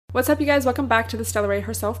What's up, you guys? Welcome back to the Stella Ray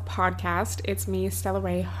Herself podcast. It's me, Stella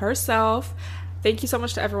Ray herself. Thank you so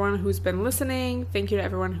much to everyone who's been listening. Thank you to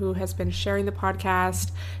everyone who has been sharing the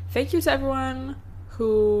podcast. Thank you to everyone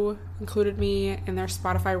who included me in their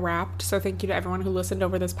Spotify Wrapped. So thank you to everyone who listened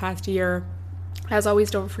over this past year. As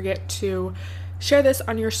always, don't forget to share this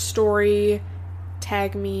on your story.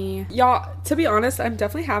 Tag me. Y'all, to be honest, I'm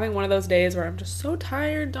definitely having one of those days where I'm just so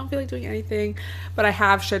tired, don't feel like doing anything, but I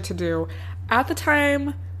have shit to do. At the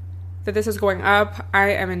time that this is going up, I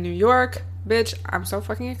am in New York. Bitch, I'm so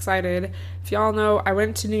fucking excited. If y'all know, I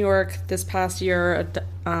went to New York this past year,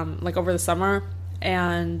 over the summer,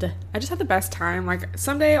 and I just had the best time. Like,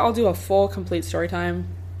 someday I'll do a full, complete story time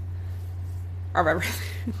of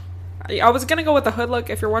everything. I was gonna go with the hood look.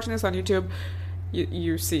 If you're watching this on YouTube,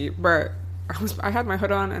 you see, but I had my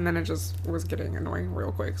hood on, and then it just was getting annoying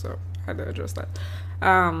real quick, so I had to adjust that.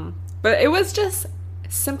 But it was just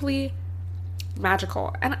simply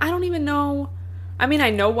magical, and I don't even know, I mean, I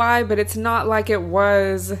know why, but it's not like it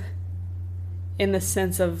was in the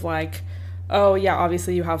sense of like, oh yeah,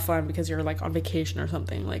 obviously you have fun because you're like on vacation or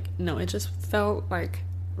something. Like, no, it just felt like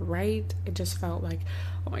right. It just felt like,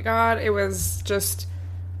 oh my god, it was just,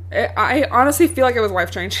 I honestly feel like it was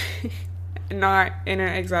life-changing. Not in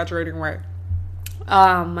an exaggerating way.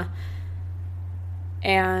 And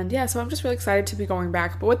yeah, so I'm just really excited to be going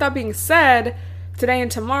back. But with that being said, today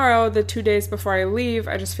and tomorrow, the 2 days before I leave,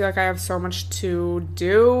 I just feel like I have so much to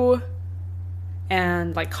do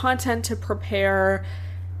and like content to prepare,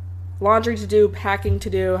 laundry to do, packing to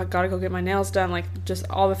do. I gotta go get my nails done, like just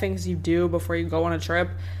all the things you do before you go on a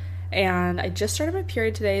trip. And I just started my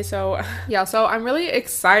period today, so yeah, so I'm really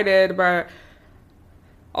excited, but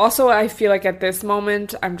also I feel like at this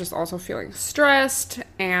moment I'm just also feeling stressed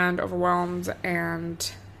and overwhelmed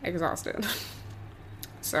and exhausted.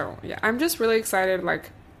 So yeah, I'm just really excited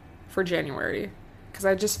like for January, because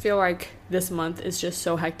I just feel like this month is just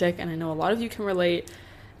so hectic, and I know a lot of you can relate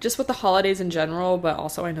just with the holidays in general, but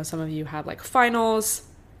also I know some of you had like finals.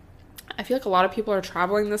 I feel like a lot of people are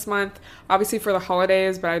traveling this month, obviously for the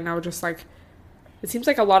holidays, but I know just like it seems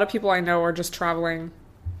like a lot of people I know are just traveling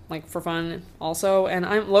like for fun also, and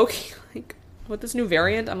I'm low-key like with this new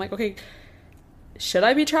variant, I'm like, okay, should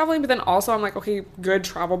I be traveling? But then also I'm like, okay, good,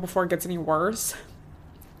 travel before it gets any worse.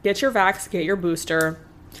 Get your vax, get your booster.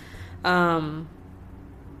 Yeah,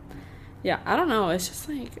 I don't know. It's just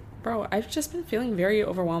like, bro, I've just been feeling very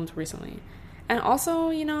overwhelmed recently. And also,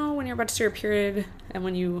 you know, when you're about to start your period, and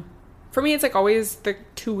when you, for me, it's like always the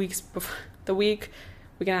 2 weeks before the week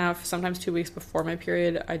and a half, sometimes 2 weeks before my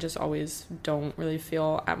period, I just always don't really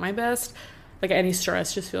feel at my best. Like any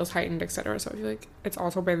stress just feels heightened, etc. So I feel like it's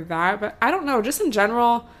also been that. But I don't know, just in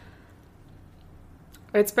general,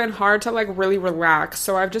 it's been hard to like really relax.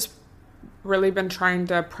 So I've just really been trying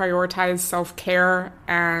to prioritize self-care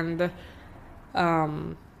and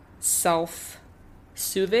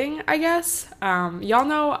self-soothing, I guess. Y'all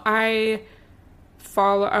know I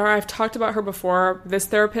follow, or I've talked about her before, this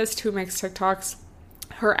therapist who makes TikToks.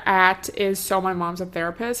 Her is So My Mom's a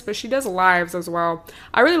Therapist, but she does lives as well.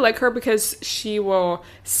 I really like her because she will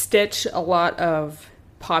stitch a lot of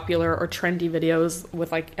popular or trendy videos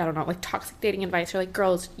with like, I don't know, like toxic dating advice, or like,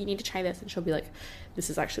 girls, you need to try this, and she'll be like,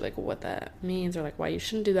 this is actually like what that means, or like why you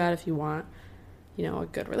shouldn't do that if you want, you know, a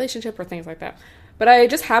good relationship or things like that. But I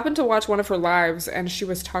just happened to watch one of her lives, and she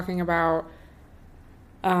was talking about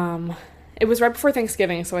it was right before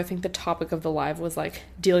Thanksgiving, so I think the topic of the live was like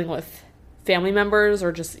dealing with family members,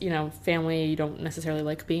 or just, you know, family you don't necessarily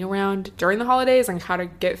like being around during the holidays, and how to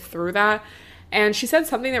get through that. And she said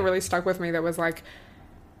something that really stuck with me, that was like,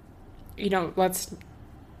 you know, it was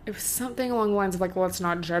something along the lines of like, let's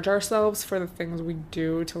not judge ourselves for the things we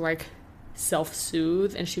do to like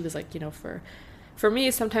self-soothe. And she was like, you know, for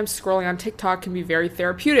me, sometimes scrolling on TikTok can be very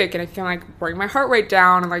therapeutic, and it can like bring my heart rate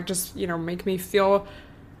down and like just, you know, make me feel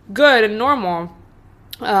good and normal.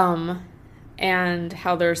 And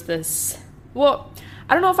how there's this, well,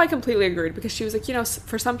 I don't know if I completely agreed, because she was like, you know,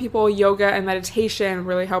 for some people yoga and meditation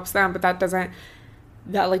really helps them, but that doesn't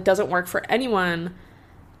work for anyone.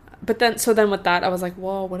 But then with that, I was like,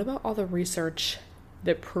 well, what about all the research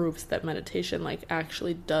that proves that meditation like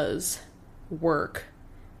actually does work,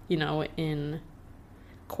 you know, in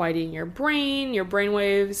quieting your brain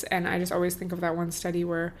waves? And I just always think of that one study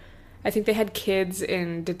where I think they had kids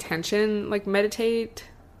in detention like meditate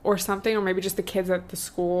or something, or maybe just the kids at the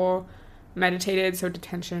school meditated, so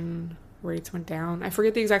detention rates went down. I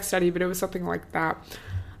forget the exact study, but it was something like that.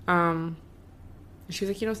 She's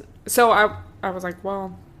like, you know, so I was like,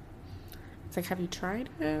 well, it's like, have you tried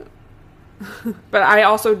it? But I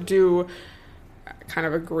also do kind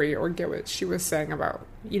of agree or get what she was saying about,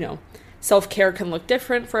 you know, self-care can look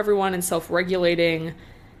different for everyone and self-regulating.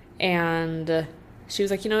 And she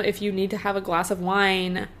was like, if you need to have a glass of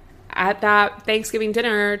wine at that Thanksgiving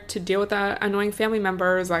dinner to deal with that annoying family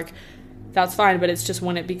members, like, that's fine. But it's just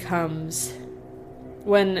when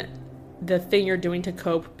the thing you're doing to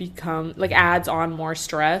cope adds on more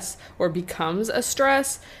stress or becomes a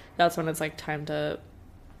stress, that's when it's like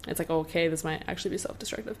it's like, okay, this might actually be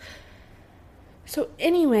self-destructive. So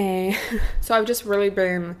anyway, so I've just really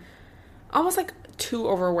been almost like too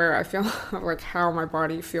overaware, I feel, of like how my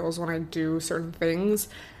body feels when I do certain things.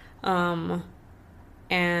 And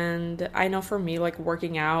I know for me, like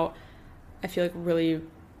working out, I feel like really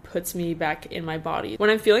puts me back in my body. When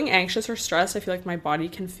I'm feeling anxious or stressed, I feel like my body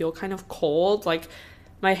can feel kind of cold. Like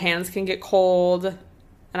my hands can get cold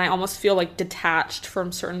and I almost feel like detached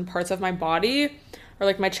from certain parts of my body, or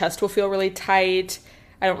like my chest will feel really tight.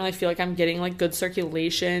 I don't really feel like I'm getting like good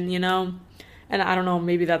circulation, and I don't know,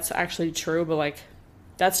 maybe that's actually true, but like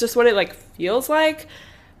that's just what it like feels like.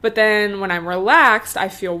 But then when I'm relaxed, I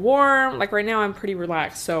feel warm. Like right now I'm pretty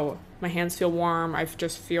relaxed, so my hands feel warm. I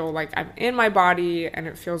just feel like I'm in my body and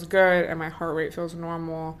it feels good and my heart rate feels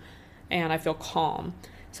normal and I feel calm.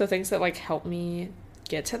 So things that like help me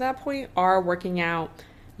get to that point are working out,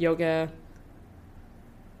 yoga,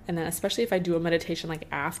 and then especially if I do a meditation like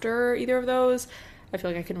after either of those, I feel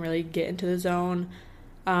like I can really get into the zone.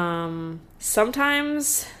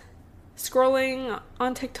 Sometimes scrolling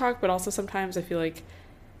on TikTok, but also sometimes I feel like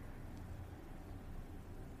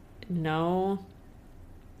no.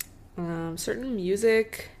 Certain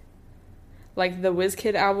music, like the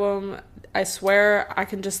WizKid album, I swear I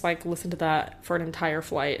can just like listen to that for an entire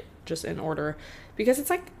flight just in order, because it's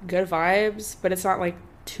like good vibes, but it's not like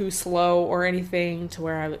too slow or anything to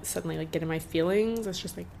where I suddenly like get in my feelings. It's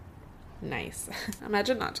just like nice.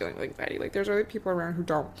 Imagine not dealing with anxiety. Like there's other people around who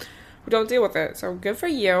don't deal with it, so good for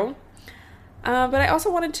you. But I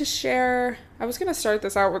also wanted to share, I was going to start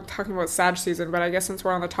this out with talking about Sag season, but I guess since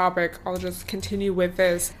we're on the topic, I'll just continue with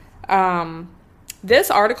this.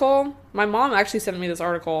 This article, my mom actually sent me this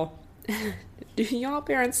article. Do y'all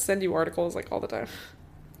parents send you articles like all the time?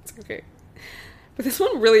 It's okay. But this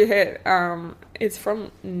one really hit. It's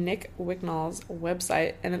from Nick Wignall's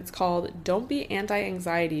website, and it's called Don't Be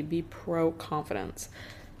Anti-Anxiety, Be Pro-Confidence.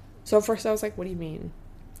 So at first I was like, what do you mean?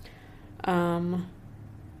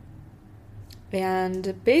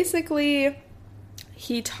 And basically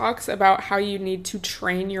he talks about how you need to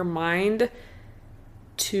train your mind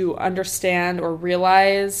to understand or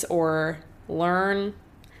realize or learn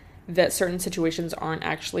that certain situations aren't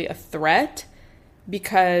actually a threat,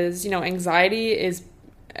 because, anxiety is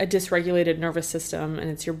a dysregulated nervous system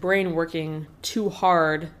and it's your brain working too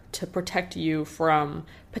hard to protect you from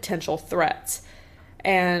potential threats.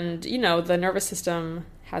 And, the nervous system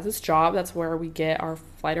has its job. That's where we get our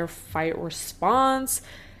flight or fight response.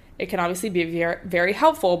 It can obviously be very, very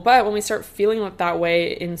helpful, but when we start feeling that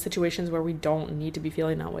way in situations where we don't need to be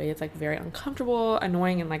feeling that way, it's like very uncomfortable,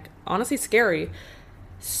 annoying, and like honestly scary.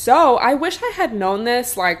 So I wish I had known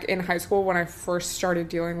this like in high school when I first started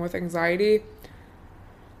dealing with anxiety.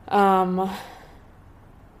 But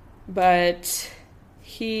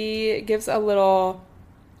he gives a little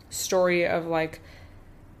story of like,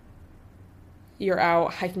 you're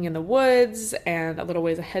out hiking in the woods and a little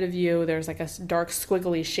ways ahead of you there's like a dark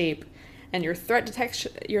squiggly shape, and your threat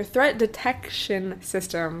detection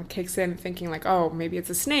system kicks in thinking like, oh, maybe it's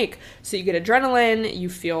a snake. So you get adrenaline, you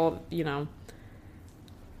feel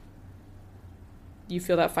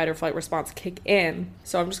that fight or flight response kick in.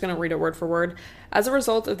 So I'm just going to read it word for word. As a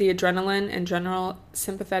result of the adrenaline and general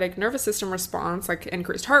sympathetic nervous system response, like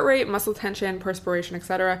increased heart rate, muscle tension, perspiration,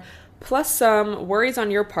 etc., plus some worries on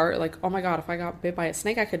your part, like, oh my god, if I got bit by a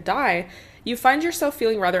snake, I could die, you find yourself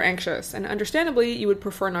feeling rather anxious, and understandably, you would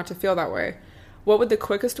prefer not to feel that way. What would the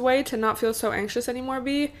quickest way to not feel so anxious anymore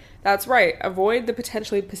be? That's right, avoid the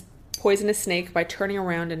potentially poisonous snake by turning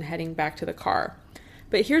around and heading back to the car.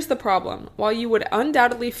 But here's the problem. While you would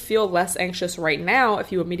undoubtedly feel less anxious right now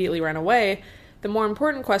if you immediately ran away, the more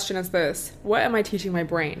important question is this: what am I teaching my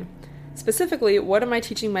brain? Specifically, what am I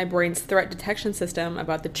teaching my brain's threat detection system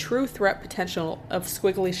about the true threat potential of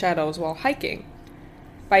squiggly shadows while hiking?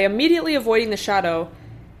 By immediately avoiding the shadow,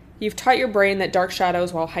 you've taught your brain that dark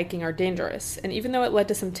shadows while hiking are dangerous, and even though it led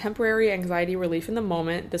to some temporary anxiety relief in the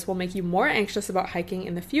moment, this will make you more anxious about hiking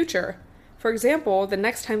in the future. For example, the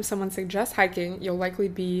next time someone suggests hiking, you'll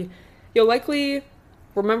likely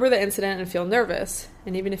remember the incident and feel nervous.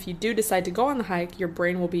 And even if you do decide to go on the hike, your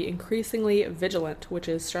brain will be increasingly vigilant, which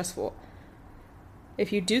is stressful.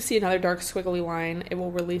 If you do see another dark squiggly line, it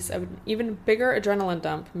will release an even bigger adrenaline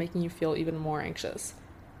dump, making you feel even more anxious.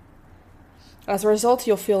 As a result,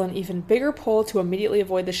 you'll feel an even bigger pull to immediately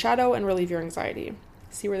avoid the shadow and relieve your anxiety.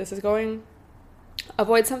 See where this is going?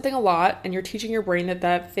 Avoid something a lot, and you're teaching your brain that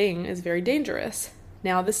that thing is very dangerous.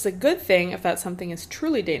 Now, this is a good thing if that something is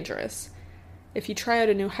truly dangerous. If you try out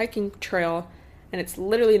a new hiking trail and it's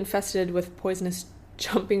literally infested with poisonous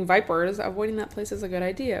jumping vipers, avoiding that place is a good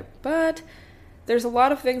idea. But there's a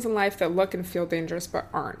lot of things in life that look and feel dangerous but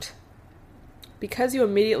aren't. Because you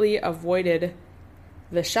immediately avoided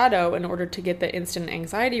the shadow in order to get the instant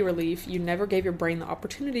anxiety relief, you never gave your brain the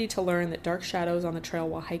opportunity to learn that dark shadows on the trail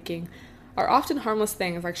while hiking are often harmless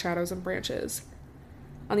things like shadows and branches.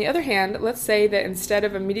 On the other hand, let's say that instead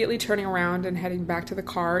of immediately turning around and heading back to the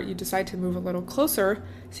car, you decide to move a little closer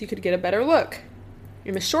so you could get a better look.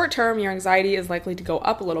 In the short term, your anxiety is likely to go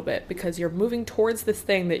up a little bit because you're moving towards this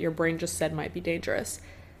thing that your brain just said might be dangerous.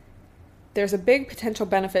 There's a big potential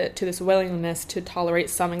benefit to this willingness to tolerate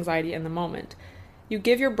some anxiety in the moment. You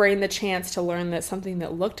give your brain the chance to learn that something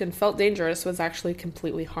that looked and felt dangerous was actually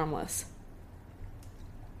completely harmless.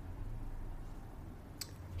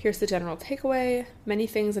 Here's the general takeaway. Many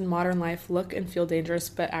things in modern life look and feel dangerous,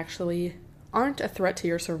 but actually aren't a threat to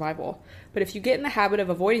your survival. But if you get in the habit of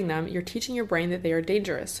avoiding them, you're teaching your brain that they are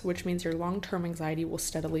dangerous, which means your long-term anxiety will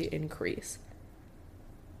steadily increase.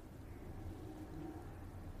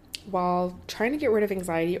 While trying to get rid of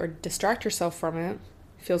anxiety or distract yourself from it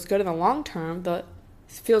feels good in the long term,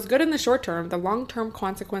 feels good in the short term, the long-term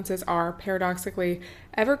consequences are, paradoxically,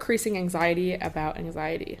 ever-increasing anxiety about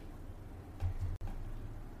anxiety.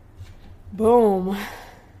 Boom.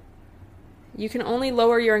 You can only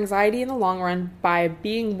lower your anxiety in the long run by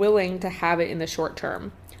being willing to have it in the short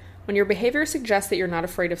term. When your behavior suggests that you're not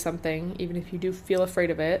afraid of something, even if you do feel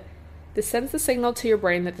afraid of it, this sends the signal to your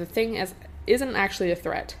brain that the thing isn't actually a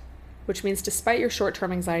threat, which means despite your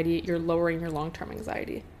short-term anxiety, you're lowering your long-term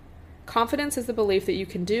anxiety. Confidence is the belief that you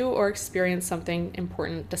can do or experience something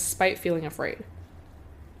important despite feeling afraid.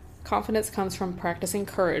 Confidence comes from practicing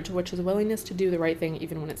courage, which is willingness to do the right thing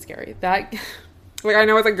even when it's scary. That, I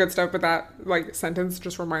know it's good stuff, but that, sentence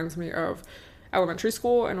just reminds me of elementary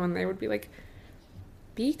school and when they would be like,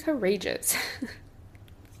 be courageous.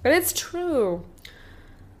 But it's true.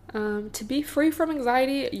 To be free from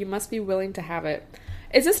anxiety, you must be willing to have it.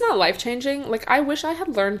 Is this not life-changing? I wish I had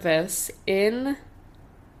learned this in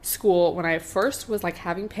school when I first was,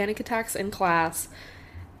 having panic attacks in class.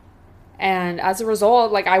 And as a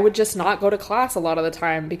result, I would just not go to class a lot of the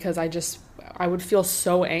time because I would feel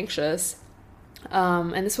so anxious.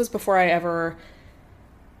 And this was before I ever,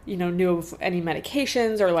 knew of any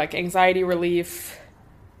medications or anxiety relief,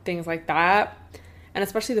 things like that. And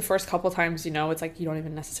especially the first couple times, it's you don't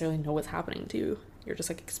even necessarily know what's happening to you. You're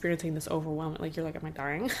just experiencing this overwhelm. You're am I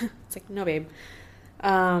dying? It's no, babe.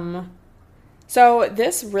 So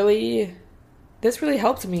this really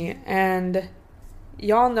helped me. And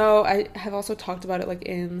y'all know I have also talked about it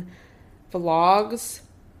in vlogs,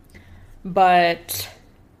 but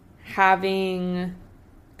having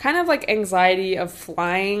kind of anxiety of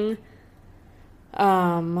flying,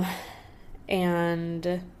 and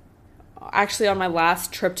actually on my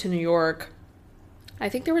last trip to New York, I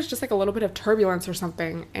think there was just a little bit of turbulence or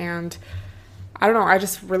something, and I don't know, I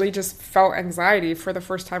just really felt anxiety for the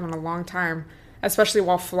first time in a long time, especially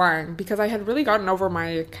while flying, because I had really gotten over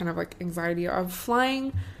my kind of anxiety of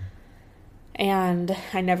flying, and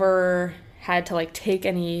I never had to take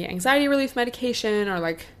any anxiety relief medication,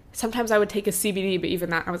 or sometimes I would take a CBD, but even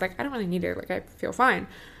that I was I don't really need it, I feel fine.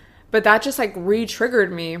 But that just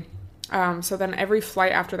re-triggered me. So then every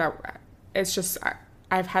flight after that, it's just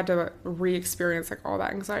I've had to re-experience all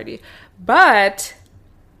that anxiety. But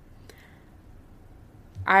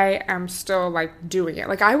I am still doing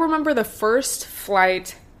it. I remember the first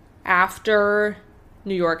flight after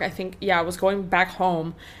New York, I think, I was going back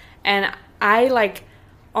home, and I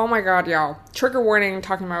oh my god, y'all, trigger warning,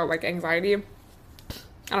 talking about anxiety.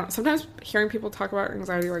 I don't know, sometimes hearing people talk about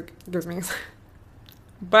anxiety gives me anxiety.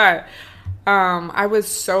 But I was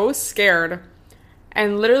so scared,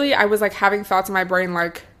 and literally I was having thoughts in my brain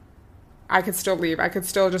I could still leave, I could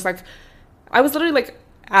still just I was literally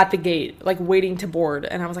at the gate, waiting to board,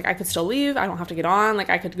 and I was I could still leave, I don't have to get on,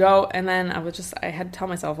 I could go. And then I had to tell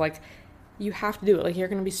myself you have to do it, you're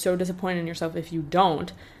gonna be so disappointed in yourself if you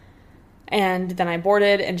don't. And then I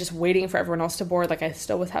boarded, and just waiting for everyone else to board, I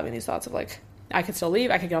still was having these thoughts of I could still leave,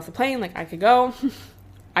 I could get off the plane, I could go,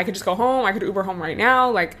 I could just go home, I could Uber home right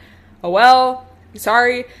now, oh well,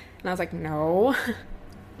 sorry. And I was no,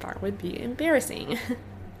 that would be embarrassing.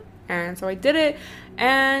 And so I did it,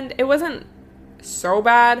 and it wasn't so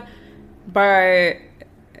bad, but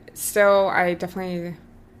still,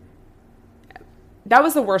 that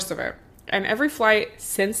was the worst of it. And every flight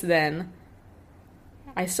since then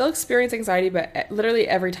I still experience anxiety, but literally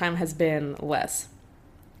every time has been less.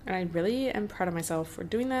 And I really am proud of myself for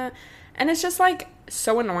doing that. And it's just like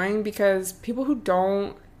so annoying because people who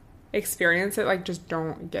don't experience it like just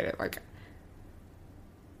don't get it. Like,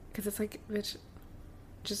 because it's like, bitch,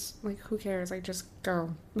 just like, who cares? Like, just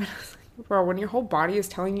go. Bro, when your whole body is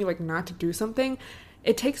telling you like not to do something,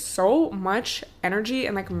 it takes so much energy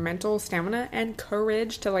and like mental stamina and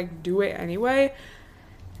courage to like do it anyway.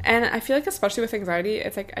 And I feel like especially with anxiety,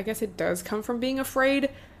 it's like, I guess it does come from being afraid,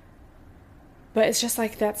 but it's just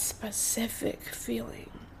like that specific feeling.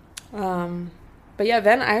 But yeah,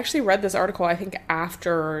 then I actually read this article, I think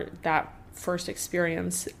after that first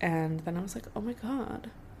experience, and then I was like, oh my God.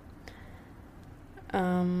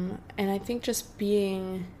 And I think just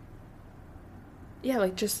being,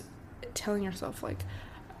 like just telling yourself like,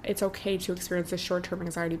 it's okay to experience this short-term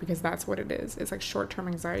anxiety because that's what it is. It's like short-term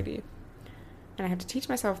anxiety. And I have to teach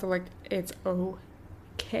myself that like, it's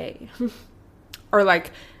okay. Or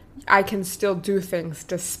like, I can still do things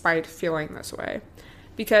despite feeling this way.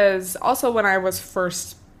 Because also when I was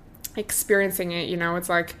first experiencing it, it's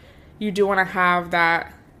like you do want to have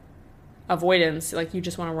that avoidance. Like you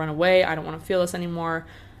just want to run away. I don't want to feel this anymore.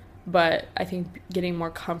 But I think getting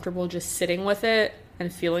more comfortable just sitting with it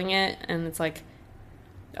and feeling it. And it's like,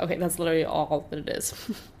 okay, that's literally all that it is.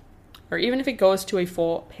 Or even if it goes to a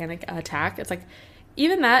full panic attack, it's like,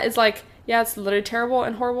 even that is like, yeah, it's literally terrible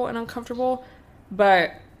and horrible and uncomfortable.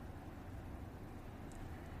 But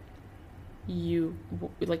you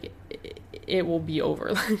like it will be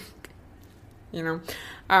over, like, and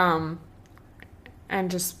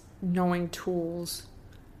just knowing tools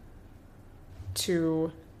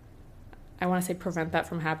to, I want to say prevent that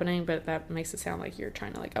from happening, but that makes it sound like you're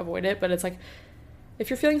trying to like avoid it. But it's like, if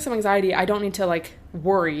you're feeling some anxiety, I don't need to like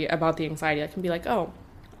worry about the anxiety. I can be like, oh,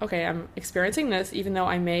 okay, I'm experiencing this, even though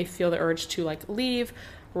I may feel the urge to like leave,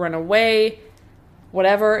 run away,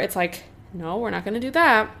 whatever. It's like, no, we're not going to do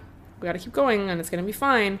that. We got to keep going and it's going to be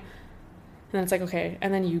fine. And then it's like, okay.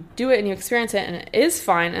 And then you do it and you experience it and it is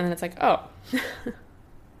fine. And then it's like, oh,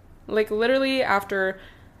 like literally after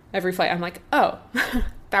every flight, I'm like, oh,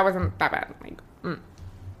 that wasn't that bad. Like,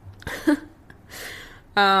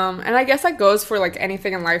 and I guess that goes for like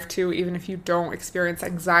anything in life too, even if you don't experience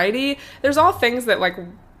anxiety. There's all things that like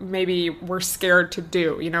maybe we're scared to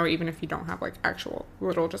do, even if you don't have like actual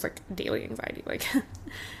little just like daily anxiety, like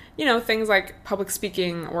things like public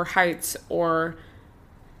speaking or heights or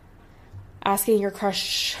asking your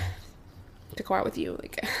crush to go out with you.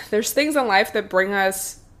 Like there's things in life that bring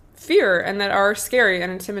us fear and that are scary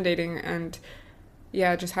and intimidating, and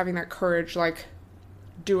yeah, just having that courage, like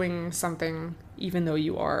doing something even though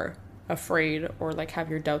you are afraid or like have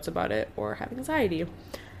your doubts about it or have anxiety.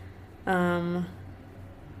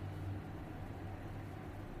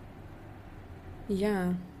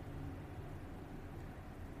 Yeah.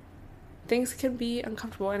 Things can be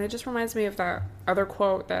uncomfortable, and it just reminds me of that other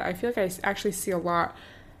quote that I feel like I actually see a lot.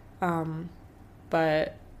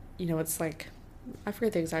 But it's like, I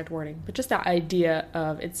forget the exact wording, but just that idea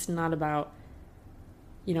of it's not about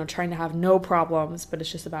trying to have no problems, but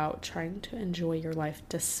it's just about trying to enjoy your life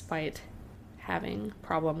despite having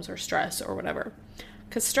problems or stress or whatever.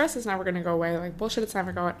 Because stress is never going to go away. Like, bullshit, it's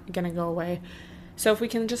never going to go away. So if we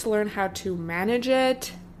can just learn how to manage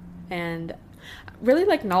it, and really,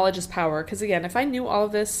 like, knowledge is power. Because, again, if I knew all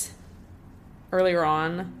of this earlier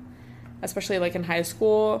on, especially, like, in high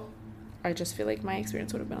school, I just feel like my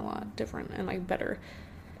experience would have been a lot different and, like, better.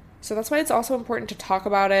 So that's why it's also important to talk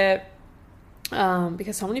about it.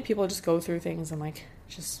 Because so many people just go through things and like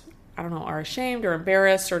just, I don't know, are ashamed or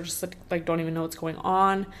embarrassed or just like don't even know what's going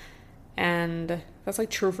on. And that's like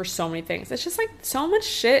true for so many things. It's just like so much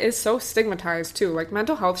shit is so stigmatized too, like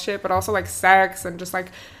mental health shit, but also like sex and just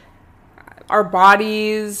like our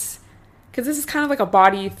bodies, because this is kind of like a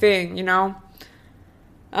body thing, like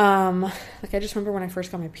I just remember when I first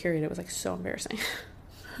got my period, it was like so embarrassing.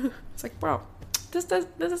 It's like, bro, this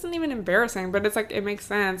isn't even embarrassing, but it's like, it makes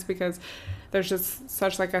sense because there's just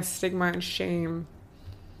such like a stigma and shame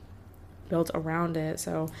built around it.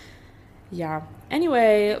 So yeah.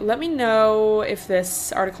 Anyway, let me know if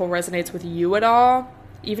this article resonates with you at all.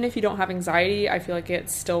 Even if you don't have anxiety, I feel like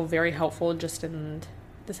it's still very helpful just in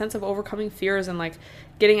the sense of overcoming fears and like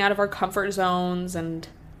getting out of our comfort zones and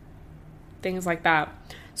things like that.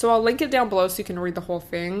 So I'll link it down below so you can read the whole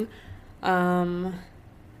thing.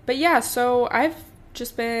 But yeah, so I've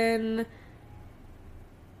just been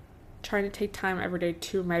trying to take time every day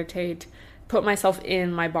to meditate, put myself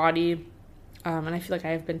in my body. And I feel like I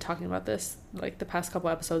have been talking about this like the past couple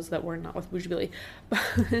episodes that were not with Bougie Billy.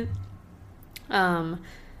 But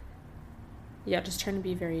yeah, just trying to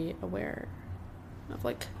be very aware of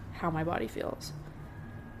like how my body feels.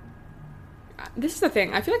 This is the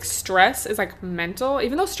thing. I feel like stress is like mental,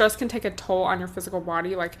 even though stress can take a toll on your physical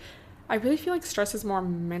body. Like, I really feel like stress is more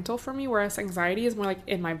mental for me, whereas anxiety is more like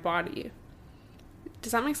in my body.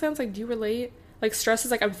 Does that make sense? Like, do you relate? Like, stress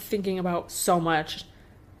is like I'm thinking about so much.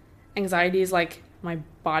 Anxiety is like my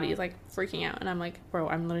body is like freaking out, and I'm like, bro,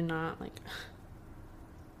 I'm literally not like.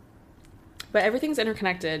 But everything's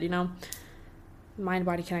interconnected, you know?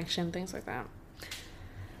 Mind-body connection, things like that.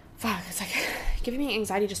 Fuck, it's like giving me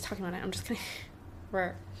anxiety just talking about it. I'm just gonna.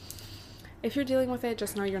 Right. If you're dealing with it,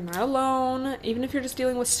 just know you're not alone. Even if you're just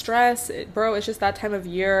dealing with stress, bro, it's just that time of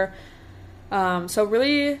year. So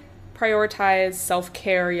really prioritize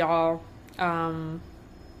self-care, y'all.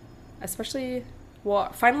 Especially,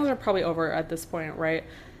 well, finals are probably over at this point, right?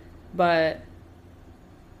 But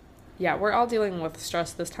yeah, we're all dealing with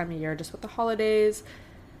stress this time of year, just with the holidays,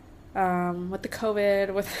 with the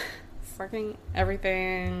COVID, with fucking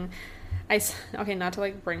everything. Okay, not to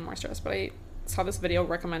like bring more stress, but I saw this video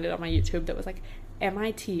recommended on my YouTube that was like,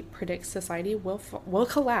 MIT predicts society will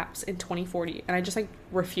collapse in 2040, and I just like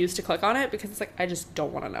refuse to click on it because it's like I just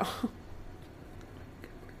don't want to know.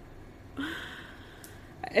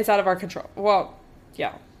 It's out of our control. Well,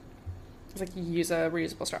 yeah, it's like you use a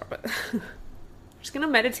reusable straw, but I'm just gonna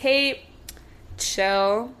meditate,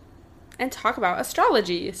 chill, and talk about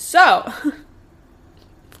astrology. So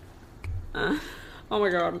oh my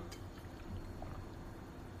god.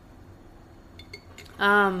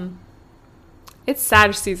 It's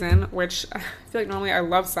Sag season, which I feel like normally I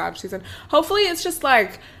love Sag season. Hopefully it's just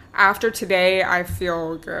like after today I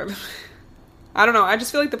feel good. I don't know. I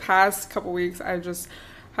just feel like the past couple weeks I just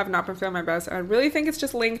have not been feeling my best. And I really think it's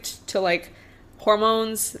just linked to like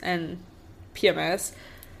hormones and PMS.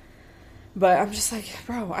 But I'm just like,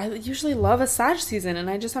 bro, I usually love a Sag season and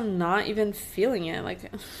I just am not even feeling it.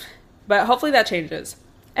 Like, but hopefully that changes.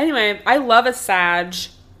 Anyway, I love a Sag.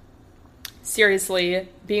 Seriously,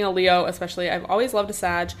 being a Leo especially, I've always loved a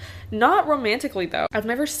Sag. Not romantically though. I've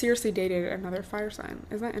never seriously dated another fire sign.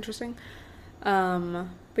 Isn't that interesting? But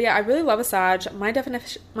yeah, I really love a Sag. My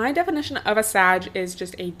definition of a Sag is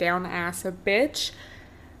just a down-ass bitch.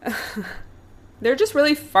 They're just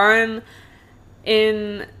really fun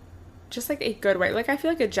in just like a good way. Like, I feel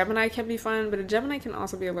like a Gemini can be fun, but a Gemini can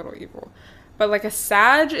also be a little evil. But like a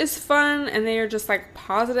Sag is fun, and they are just like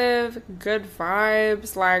positive, good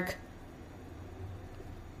vibes. Like,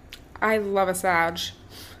 I love a Sag.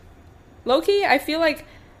 Low-key, I feel like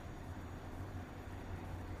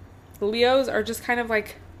Leos are just kind of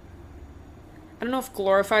like, I don't know if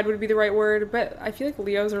glorified would be the right word, but I feel like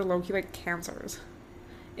Leos are low-key like Cancers.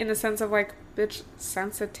 In the sense of like, bitch,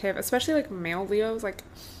 sensitive. Especially like male Leos. Like,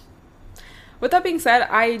 with that being said,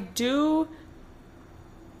 I've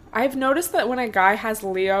noticed that when a guy has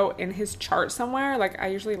Leo in his chart somewhere, like, I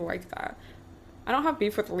usually like that. I don't have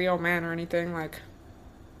beef with Leo man or anything, like,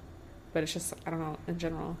 but it's just, I don't know, in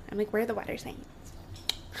general. I'm like, where are the water signs?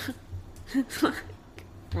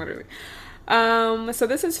 Literally. So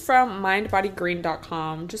this is from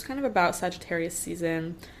mindbodygreen.com, just kind of about Sagittarius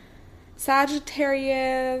season.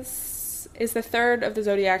 Sagittarius is the third of the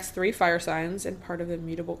zodiac's 3 fire signs and part of the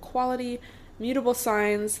mutable quality. Mutable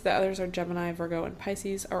signs, the others are Gemini, Virgo, and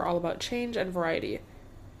Pisces, are all about change and variety.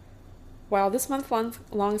 While this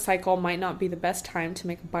month-long cycle might not be the best time to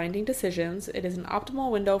make binding decisions, it is an optimal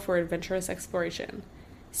window for adventurous exploration.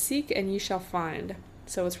 Seek and ye shall find.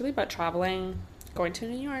 So it's really about traveling, going to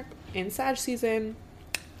New York in Sag season.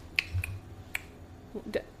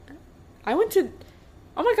 I went in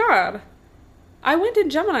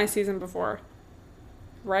Gemini season before.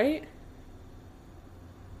 Right?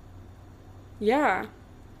 Yeah.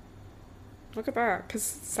 Look at that. Because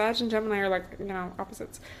Sag and Gemini are like, you know,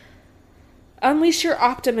 opposites. Unleash your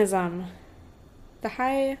optimism. The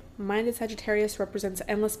high-minded Sagittarius represents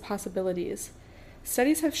endless possibilities.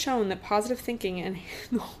 Studies have shown that positive thinking and...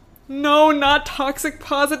 No, not toxic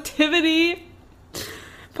positivity.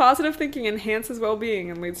 Positive thinking enhances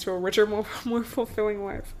well-being and leads to a richer, more fulfilling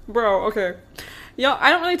life. Bro, okay. Yo,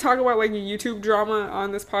 I don't really talk about, like, YouTube drama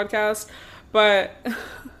on this podcast, but...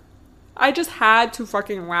 I just had to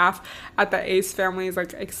fucking laugh at the Ace families,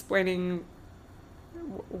 like, explaining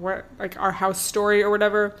what, like, our house story or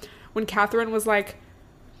whatever, when Catherine was like,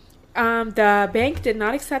 the bank did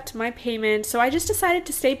not accept my payment, so I just decided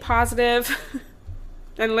to stay positive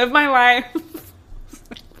and live my life.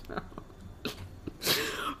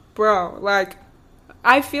 Bro, like,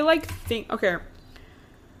 I feel like, okay,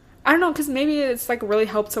 I don't know, because maybe it's, like, really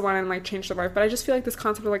helped someone and, like, changed their life, but I just feel like this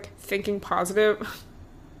concept of, like, thinking positive...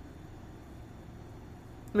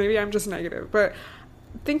 Maybe I'm just negative, but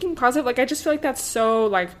thinking positive, like, I just feel like that's so,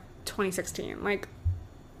 like, 2016. Like,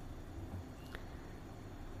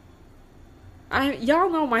 Y'all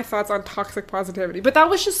know my thoughts on toxic positivity, but that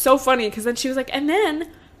was just so funny because then she was like, and then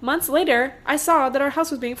months later, I saw that our house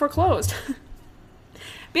was being foreclosed.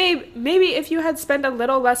 Babe, maybe if you had spent a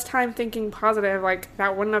little less time thinking positive, like,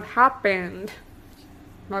 that wouldn't have happened.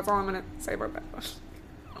 That's all I'm gonna say about that.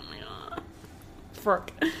 Oh my god.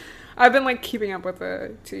 Fuck. I've been, like, keeping up with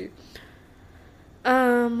the tea.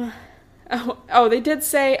 They did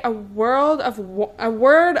say a word of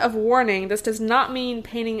warning. This does not mean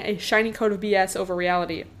painting a shiny coat of BS over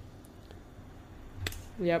reality.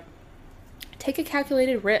 Yep. Take a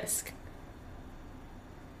calculated risk.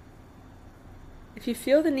 If you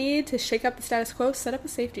feel the need to shake up the status quo, set up a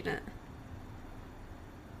safety net.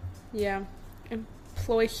 Yeah.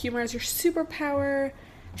 Employ humor as your superpower.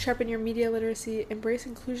 Sharpen your media literacy. Embrace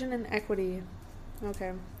inclusion and equity.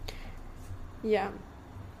 Okay. Yeah.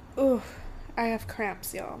 Ooh, I have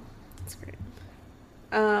cramps, y'all. That's great.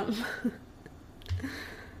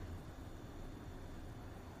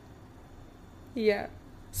 Yeah.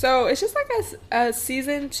 So it's just like a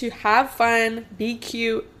season to have fun, be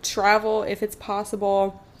cute, travel if it's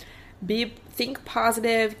possible, think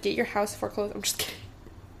positive, get your house foreclosed. I'm just kidding.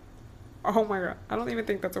 Oh my god, I don't even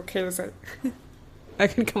think that's okay to say. I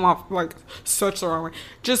can come off like such the wrong way.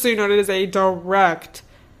 Just so you know, it is a direct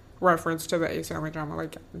reference to the Ace Family drama.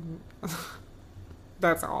 Like,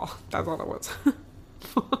 that's all. That's all it was.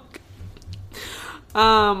 Fuck.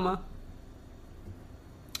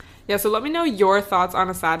 Yeah, so let me know your thoughts on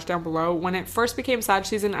a Sag down below. When it first became Sag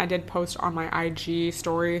season, I did post on my IG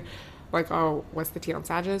story, like, oh, what's the tea on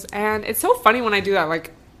Sages? And it's so funny when I do that.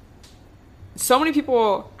 Like, so many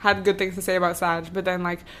people had good things to say about Sag, but then,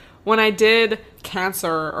 like, when I did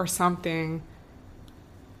Cancer or something,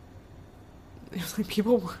 it was like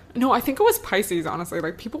I think it was Pisces, honestly.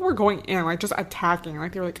 Like, people were going in, like, just attacking.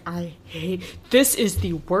 Like, they were like, I hate, this is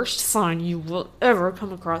the worst sign you will ever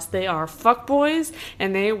come across. They are fuckboys,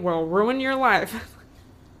 and they will ruin your life.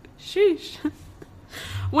 Sheesh.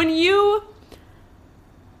 When you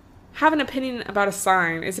have an opinion about a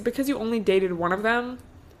sign, is it because you only dated one of them?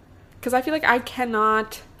 Because I feel like I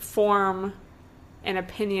cannot form an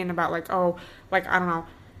opinion about, like, oh, like, I don't know,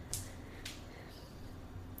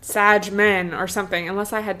 Sag men or something,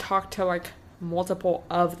 unless I had talked to, like, multiple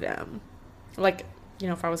of them. Like, you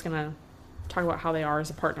know, if I was gonna talk about how they are as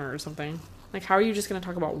a partner or something. Like, how are you just gonna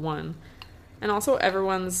talk about one? And also,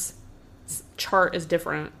 everyone's chart is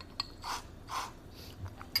different.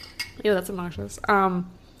 Ew, that's obnoxious.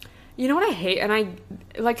 You know what I hate? And I,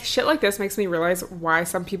 like, shit like this makes me realize why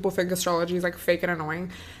some people think astrology is, like, fake and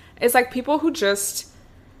annoying. It's, like, people who just,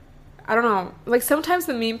 I don't know, like, sometimes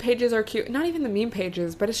the meme pages are cute. Not even the meme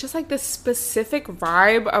pages, but it's just, like, this specific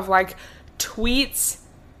vibe of, like, tweets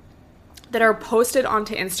that are posted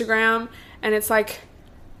onto Instagram, and it's, like,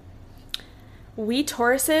 we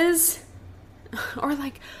Tauruses, or,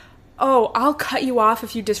 like, oh, I'll cut you off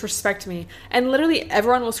if you disrespect me. And literally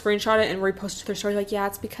everyone will screenshot it and repost it to their story, like, yeah,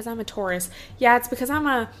 it's because I'm a Taurus. Yeah, it's because I'm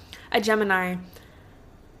a Gemini.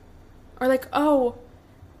 Or, like, oh,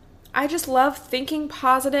 I just love thinking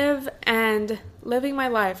positive and living my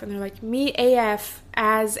life. And they're like, me AF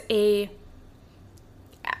as a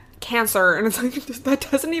Cancer. And it's like, that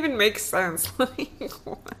doesn't even make sense. Like,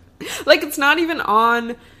 what? Like, it's not even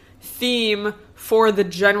on theme for the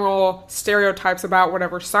general stereotypes about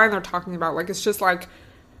whatever sign they're talking about. Like, it's just like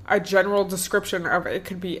a general description of it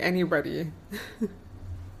could be anybody.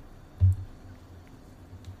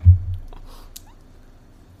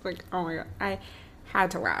 Like, oh my god, I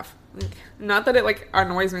had to laugh. Like, not that it, like,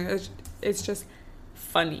 annoys me, it's just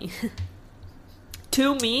funny.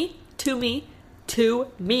 To me.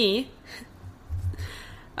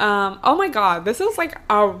 Oh my god, this is, like,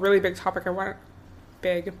 a really big topic.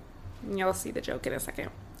 Big. You'll see the joke in a second.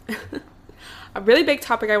 A really big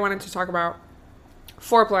topic I wanted to talk about.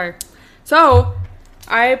 Foreplay. So,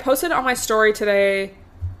 I posted on my story today,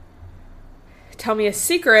 tell me a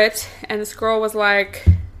secret, and this girl was like,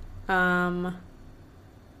 what?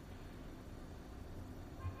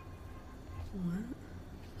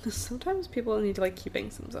 Sometimes people need to, like, keep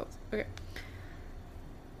things to themselves. Okay.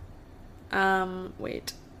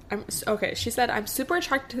 Wait. Okay, she said, I'm super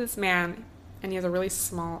attracted to this man, and he has a really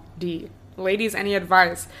small D. Ladies, any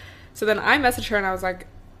advice? So then I messaged her and I was like,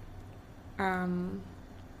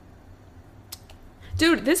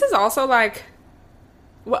 dude, this is also like,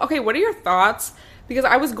 okay, what are your thoughts? Because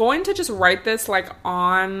I was going to just write this, like,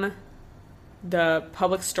 on the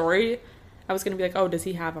public story. I was going to be like, oh, does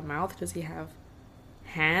he have a mouth? Does he have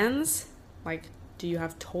hands? Like, do you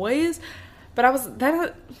have toys? But I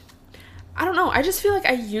don't know. I just feel like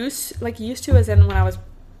I used to, as in when I was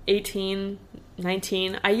 18,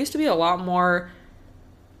 19, I used to be a lot more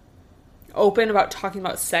open about talking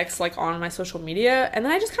about sex, like, on my social media. And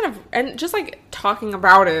then I just kind of, and just, like, talking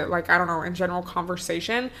about it, like, I don't know, in general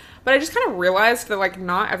conversation. But I just kind of realized that, like,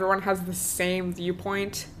 not everyone has the same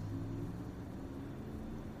viewpoint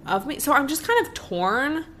of me. So I'm just kind of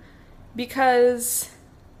torn because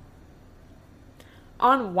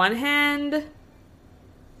on one hand,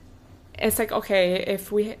 it's like, okay,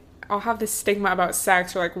 if I'll have this stigma about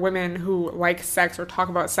sex, or like women who like sex or talk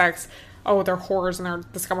about sex, oh, they're whores and they're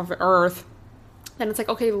the scum of the earth. And it's like,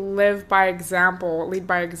 okay, live by example, lead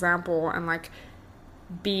by example, and like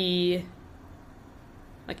be,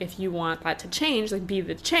 like, if you want that to change, like, be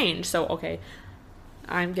the change. So, okay,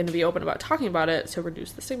 I'm going to be open about talking about it to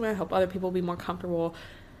reduce the stigma, help other people be more comfortable.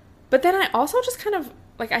 But then I also just kind of,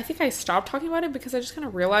 like, I think I stopped talking about it because I just kind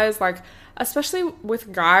of realized, like, especially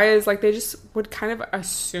with guys, like, they just would kind of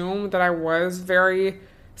assume that I was very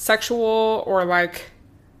sexual, or like,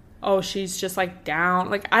 oh, she's just, like, down.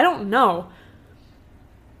 Like, I don't know.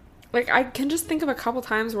 Like, I can just think of a couple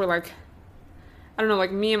times where, like, I don't know,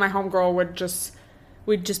 like, me and my homegirl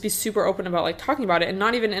we'd just be super open about, like, talking about it, and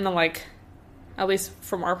not even in a, like, at least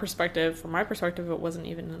from my perspective, it wasn't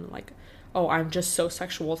even in, like, oh, I'm just so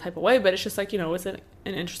sexual type of way, but it's just, like, you know, it's an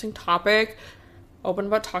interesting topic, open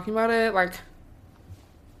about talking about it, like,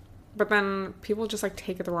 but then people just, like,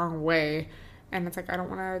 take it the wrong way, and it's like, I don't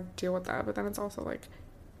want to deal with that, but then it's also, like,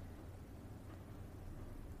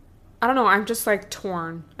 I don't know, I'm just, like,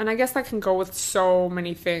 torn, and I guess that can go with so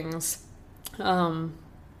many things, you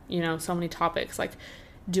know, so many topics, like,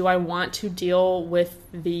 do I want to deal with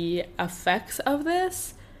the effects of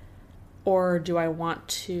this, or do I want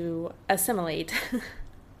to assimilate?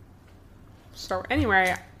 So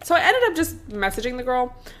anyway, so I ended up just messaging the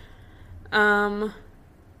girl.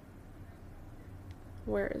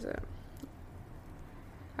 Where is it?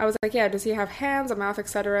 I was like, yeah, does he have hands, a mouth,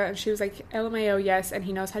 etc.? And she was like, LMAO, yes, and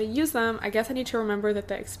he knows how to use them. I guess I need to remember that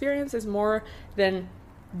the experience is more than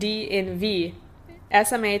D in V.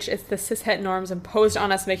 SMH, it's the cishet norms imposed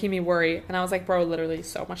on us, making me worry. And I was like, bro, literally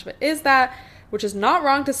so much of it is that, which is not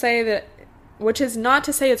not to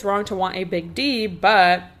say it's wrong to want a big D,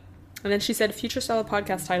 but, and then she said, future style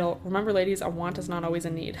podcast title, remember ladies, a want is not always a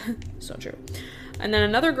need. So true. And then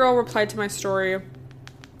another girl replied to my story,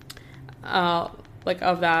 like,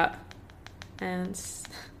 of that, and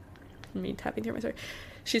me tapping through my story.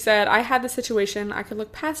 She said, I had the situation. I could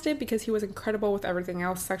look past it because he was incredible with everything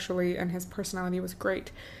else sexually, and his personality was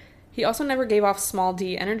great. He also never gave off small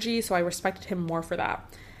D energy, so I respected him more for that.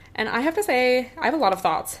 And I have to say, I have a lot of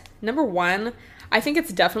thoughts. Number one, I think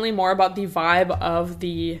it's definitely more about the vibe of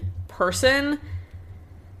the person.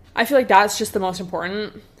 I feel like that's just the most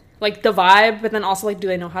important. Like, the vibe, but then also, like, do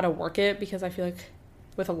they know how to work it? Because I feel like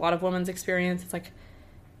with a lot of women's experience, it's like,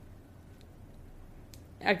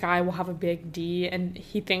 a guy will have a big D and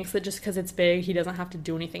he thinks that just because it's big, he doesn't have to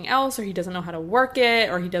do anything else, or he doesn't know how to work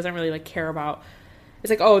it, or he doesn't really, like, care about,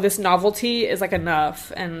 it's like, oh, this novelty is, like,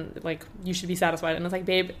 enough, and, like, you should be satisfied. And it's like,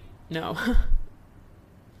 babe, no.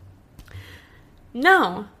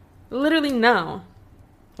 No. Literally no.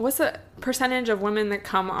 What's the percentage of women that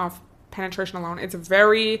come off penetration alone? It's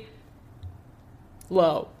very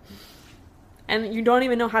low. And you don't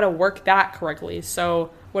even know how to work that correctly.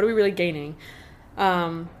 So what are we really gaining?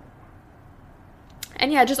 And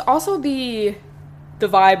yeah, just also the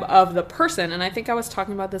vibe of the person. And I think I was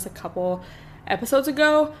talking about this a couple episodes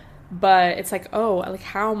ago, but it's like, oh, like,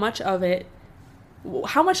 how much of,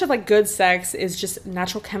 like, good sex is just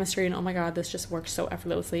natural chemistry and, oh my god, this just works so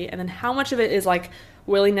effortlessly, and then how much of it is, like,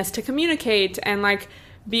 willingness to communicate and, like,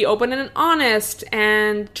 be open and honest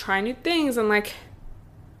and try new things and, like,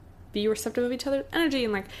 be receptive of each other's energy,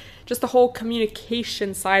 and, like, just the whole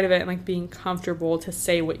communication side of it, and, like, being comfortable to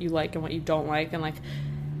say what you like and what you don't like, and, like,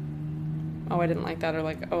 oh, I didn't like that, or,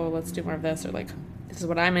 like, oh, let's do more of this, or, like, this is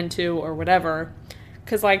what I'm into, or whatever.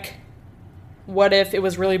 Because, like, what if it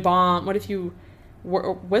was really bomb? What if you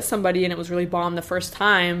were with somebody and it was really bomb the first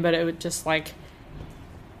time, but it would just, like,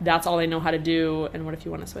 that's all they know how to do, and what if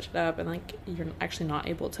you want to switch it up and, like, you're actually not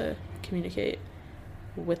able to communicate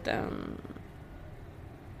with them,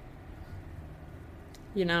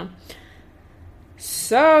 you know?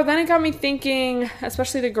 So then it got me thinking,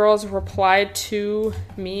 especially the girls replied to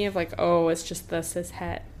me of, like, oh, it's just the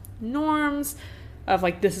cishet norms of,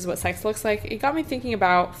 like, this is what sex looks like. It got me thinking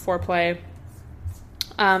about foreplay.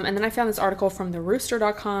 And then I found this article from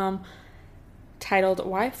therooster.com titled,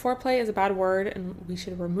 Why Foreplay is a Bad Word and We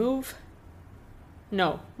Should Remove...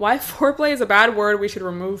 No. Why Foreplay is a Bad Word We Should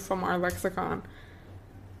Remove from Our Lexicon.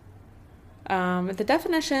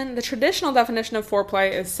 The traditional definition of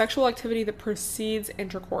foreplay is sexual activity that precedes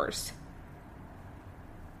intercourse.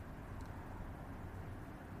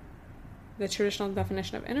 The traditional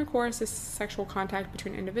definition of intercourse is sexual contact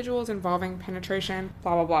between individuals involving penetration,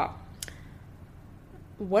 blah, blah, blah.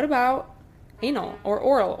 What about anal or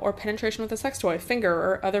oral or penetration with a sex toy, finger,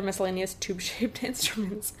 or other miscellaneous tube-shaped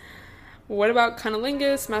instruments? What about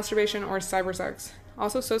cunnilingus, masturbation, or cybersex?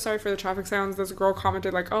 Also, so sorry for the traffic sounds. This girl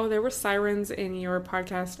commented like, oh, there were sirens in your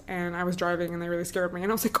podcast and I was driving and they really scared me.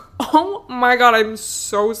 And I was like, oh my God, I'm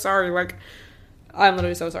so sorry. Like, I'm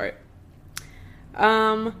literally so sorry.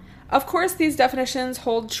 Of course, these definitions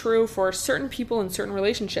hold true for certain people in certain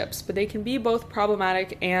relationships, but they can be both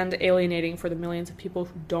problematic and alienating for the millions of people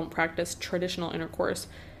who don't practice traditional intercourse.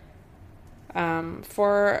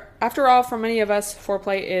 After all, for many of us,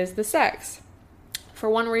 foreplay is the sex. For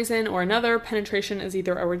one reason or another, penetration is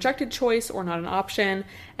either a rejected choice or not an option,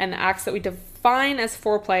 and the acts that we define as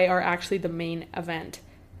foreplay are actually the main event.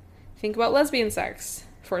 Think about lesbian sex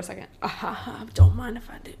for a second. Don't mind if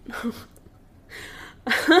I do.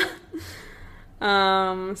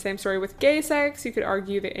 Same story with gay sex. You could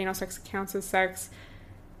argue that anal sex counts as sex,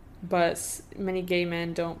 but many gay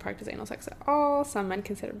men don't practice anal sex at all. Some men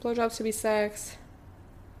consider blowjobs to be sex,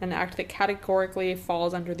 an act that categorically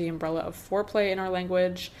falls under the umbrella of foreplay in our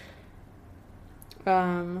language.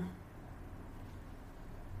 Why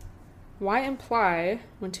imply,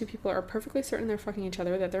 when two people are perfectly certain they're fucking each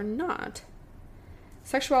other, that they're not?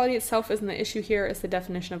 Sexuality itself isn't the issue here. It's the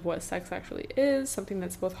definition of what sex actually is, something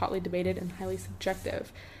that's both hotly debated and highly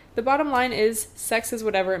subjective. The bottom line is, sex is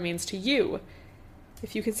whatever it means to you.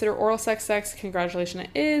 If you consider oral sex sex, congratulations, it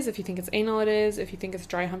is. If you think it's anal, it is. If you think it's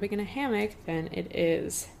dry humping in a hammock, then it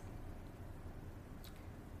is.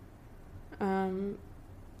 P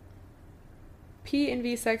and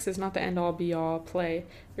V sex is not the end-all, be-all play.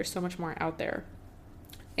 There's so much more out there.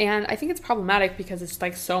 And I think it's problematic because it's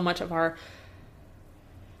like so much of our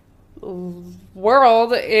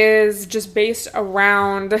world is just based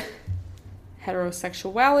around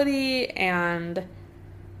heterosexuality and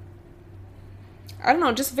I don't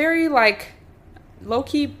know, just very like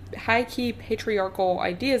low-key, high-key patriarchal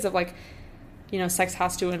ideas of like, you know, sex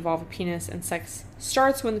has to involve a penis and sex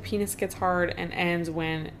starts when the penis gets hard and ends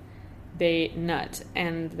when they nut.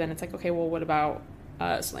 And then it's like, okay, well, what about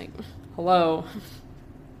us? Like, hello?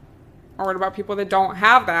 Or what about people that don't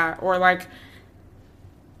have that? Or like,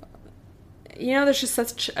 you know, there's just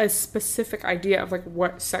such a specific idea of like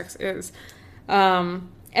what sex is.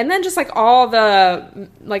 And then just like all the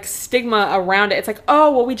like stigma around it. It's like,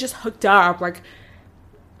 oh, well, we just hooked up. Like,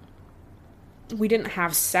 we didn't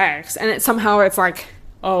have sex. And it's like,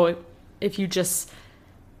 oh, if you just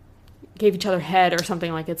gave each other head or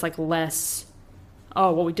something, like it's like less,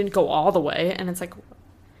 oh, well, we didn't go all the way. And it's like,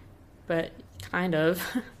 but kind of.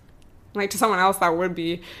 Like to someone else that would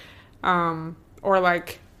be. Or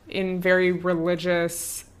like in very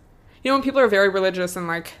religious, you know, when people are very religious and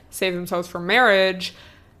like save themselves for marriage,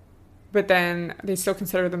 but then they still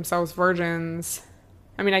consider themselves virgins.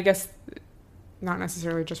 I mean, I guess not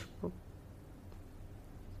necessarily just,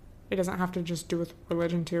 it doesn't have to just do with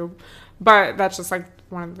religion too, but that's just like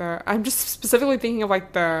one of the, I'm just specifically thinking of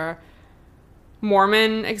like the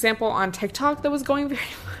Mormon example on TikTok that was going very,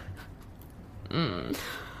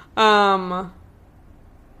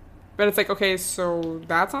 but it's like, okay, so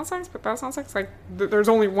that's not sex, but that's not sex. Like, there's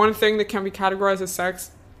only one thing that can be categorized as sex.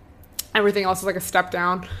 Everything else is like a step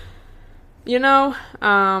down. You know?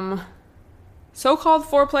 So-called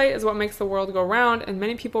foreplay is what makes the world go round, and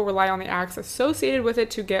many people rely on the acts associated with it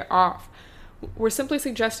to get off. We're simply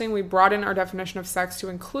suggesting we broaden our definition of sex to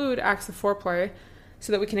include acts of foreplay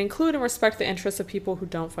so that we can include and respect the interests of people who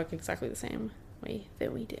don't fuck exactly the same way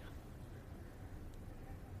that we do.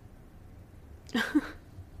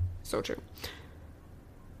 So true.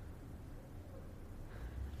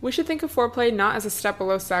 We should think of foreplay not as a step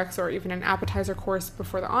below sex or even an appetizer course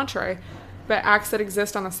before the entree, but acts that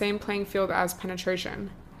exist on the same playing field as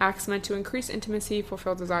penetration. Acts meant to increase intimacy,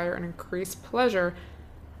 fulfill desire, and increase pleasure.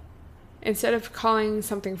 Instead of calling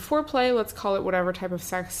something foreplay, let's call it whatever type of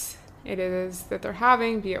sex it is that they're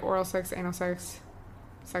having, be it oral sex, anal sex,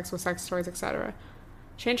 sex with sex toys, etc.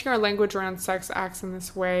 Changing our language around sex acts in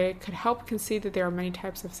this way could help concede that there are many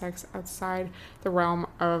types of sex outside the realm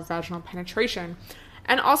of vaginal penetration.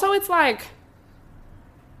 And also it's like,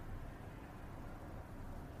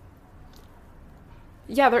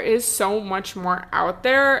 yeah, there is so much more out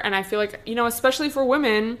there. And I feel like, you know, especially for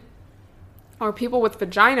women or people with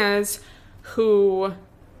vaginas who,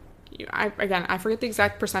 I forget the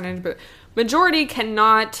exact percentage, but majority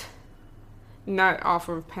cannot nut off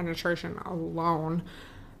of penetration alone.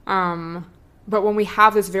 But when we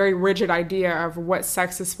have this very rigid idea of what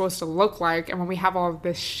sex is supposed to look like, and when we have all of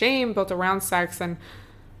this shame built around sex, and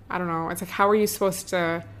I don't know, it's like, how are you supposed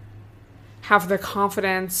to have the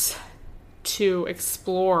confidence to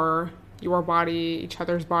explore your body, each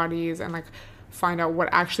other's bodies, and like find out what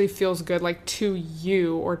actually feels good, like to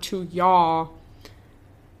you or to y'all,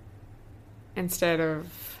 instead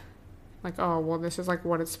of like, oh, well, this is like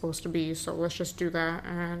what it's supposed to be, so let's just do that,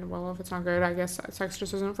 and well, if it's not good, I guess sex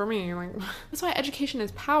just isn't for me. Like, that's why education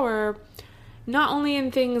is power, not only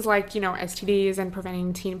in things like, you know, STDs and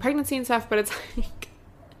preventing teen pregnancy and stuff, but it's like,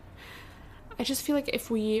 I just feel like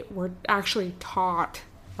if we were actually taught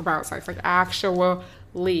about sex, like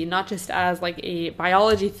actually, not just as like a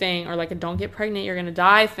biology thing or like a don't get pregnant, you're gonna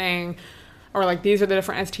die thing, or like these are the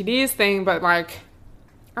different STDs thing, but like,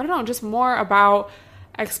 I don't know, just more about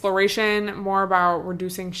exploration, more about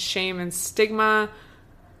reducing shame and stigma,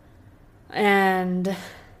 and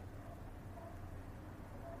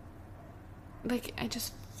like, I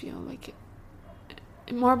just feel like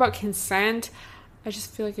more about consent. I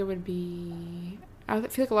just feel like it would be, I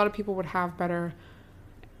feel like a lot of people would have better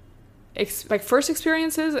like first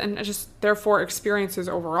experiences and just therefore experiences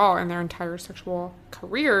overall in their entire sexual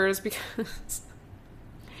careers, because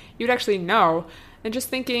you'd actually know. And just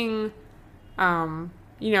thinking,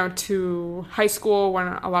 you know, to high school when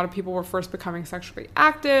a lot of people were first becoming sexually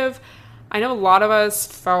active, I know a lot of us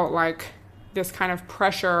felt like this kind of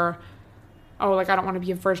pressure, oh, like I don't want to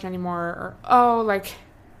be a virgin anymore, or oh, like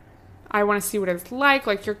I want to see what it's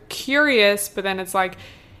like you're curious, but then it's like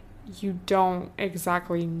you don't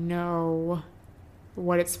exactly know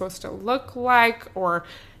what it's supposed to look like, or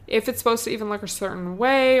if it's supposed to even look a certain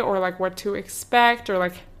way, or like what to expect, or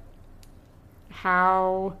like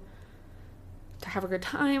how to have a good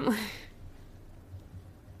time.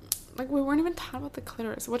 Like we weren't even taught about the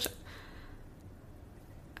clitoris, which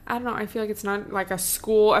I don't know, I feel like it's not like a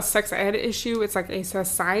sex ed issue, it's like a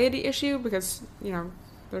society issue, because, you know,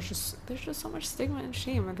 there's just so much stigma and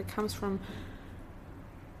shame that comes from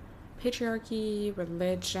patriarchy,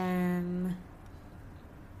 religion.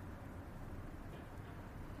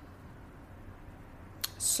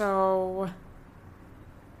 So,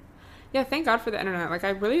 yeah, thank God for the internet. Like, I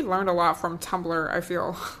really learned a lot from Tumblr, I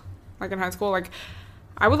feel. Like, in high school, like,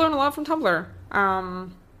 I would learn a lot from Tumblr.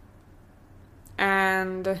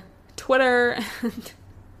 And Twitter, and,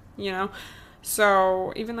 you know.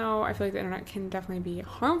 So, even though I feel like the internet can definitely be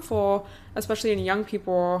harmful, especially in young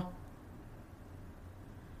people,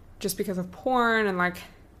 just because of porn and like,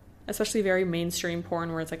 especially very mainstream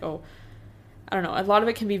porn where it's like, oh, I don't know, a lot of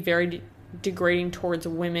it can be very degrading towards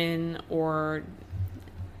women, or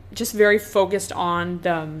just very focused on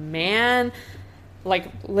the man,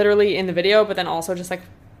 like literally in the video, but then also just like,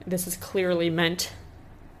 this is clearly meant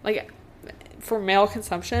like for male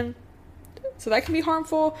consumption. So that can be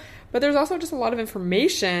harmful, but there's also just a lot of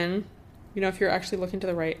information, you know, if you're actually looking to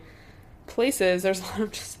the right places, there's a lot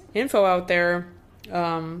of just info out there,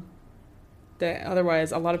 that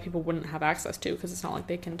otherwise a lot of people wouldn't have access to, because it's not like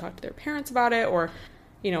they can talk to their parents about it, or,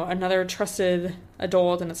 you know, another trusted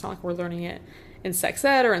adult, and it's not like we're learning it in sex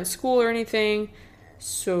ed or in school or anything.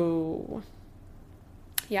 So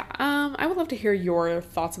yeah, I would love to hear your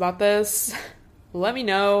thoughts about this. Let me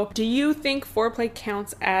know. Do you think foreplay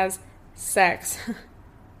counts as sex?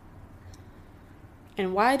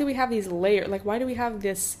 And why do we have these layers? Like, why do we have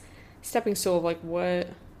this stepping stool of like, what?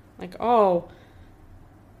 Like, oh,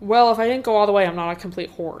 well, if I didn't go all the way, I'm not a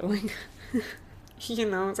complete whore. Like, you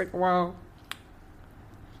know, it's like, well,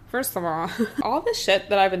 first of all this shit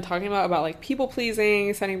that I've been talking about like people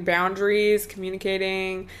pleasing, setting boundaries,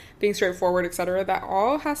 communicating, being straightforward, etc., that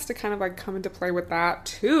all has to kind of like come into play with that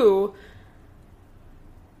too.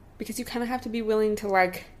 Because you kind of have to be willing to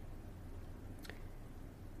like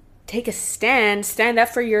take a stand up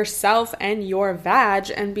for yourself and your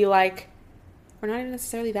vag, and be like, we're not even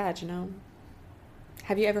necessarily vag, you know?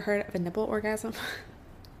 Have you ever heard of a nipple orgasm?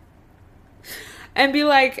 And be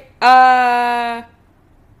like,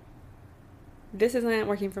 this isn't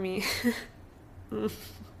working for me.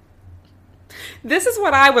 This is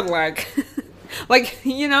what I would like. Like,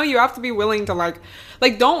 you know, you have to be willing to like,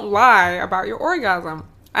 don't lie about your orgasm.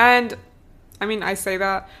 And I mean, I say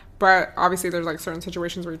that, but obviously there's like certain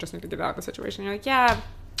situations where you just need to get out of the situation. You're like, yeah,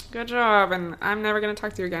 good job, and I'm never going to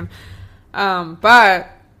talk to you again. But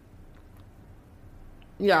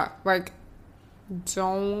yeah, like,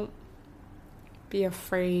 don't be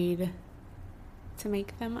afraid to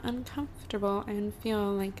make them uncomfortable and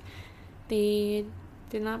feel like they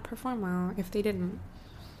did not perform well if they didn't.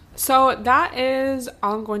 So that is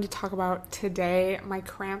all I'm going to talk about today. My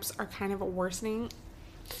cramps are kind of worsening,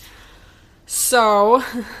 so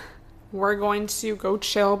we're going to go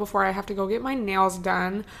chill before I have to go get my nails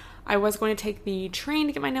done. I was going to take the train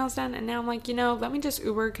to get my nails done, and now I'm like, you know, let me just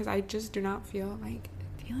Uber, because I just do not feel like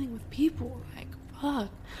dealing with people, like, fuck.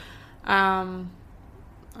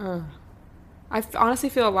 I honestly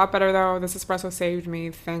feel a lot better though. This espresso saved me,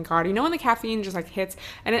 thank God. You know when the caffeine just like hits,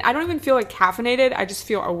 and I don't even feel like caffeinated, I just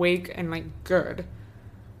feel awake and like good.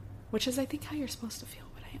 Which is, I think, how you're supposed to feel,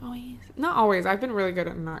 but not always. I've been really good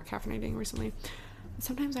at not caffeinating recently.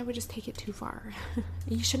 Sometimes I would just take it too far.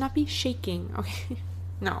 You should not be shaking, okay?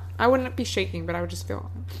 No, I wouldn't be shaking, but I would just feel...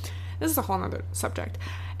 This is a whole nother subject.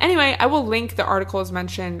 Anyway, I will link the articles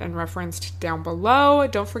mentioned and referenced down below.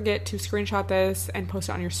 Don't forget to screenshot this and post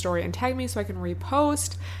it on your story and tag me so I can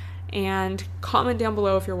repost. And comment down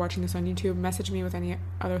below if you're watching this on YouTube. Message me with any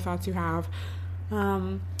other thoughts you have.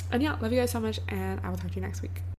 And yeah, love you guys so much, and I will talk to you next week.